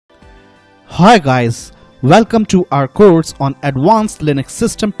Hi guys, welcome to our course on Advanced Linux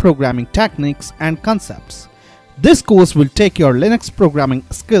System Programming Techniques and Concepts. This course will take your Linux programming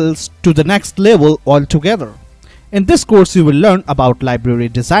skills to the next level altogether. In this course you will learn about library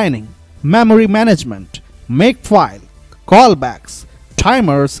designing, memory management, makefile, callbacks,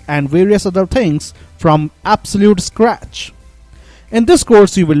 timers and various other things from absolute scratch. In this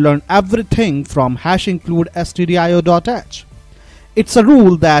course you will learn everything from #include stdio.h. It's a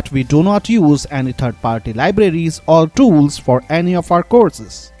rule that we do not use any third-party libraries or tools for any of our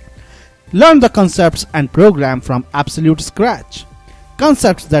courses. Learn the concepts and program from absolute scratch.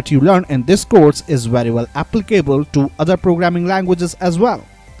 Concepts that you learn in this course is very well applicable to other programming languages as well.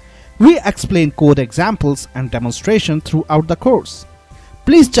 We explain code examples and demonstration throughout the course.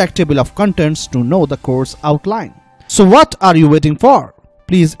 Please check table of contents to know the course outline. So what are you waiting for?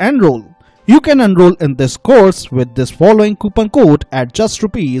 Please enroll. You can enroll in this course with this following coupon code at just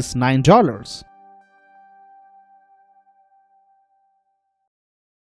 $9.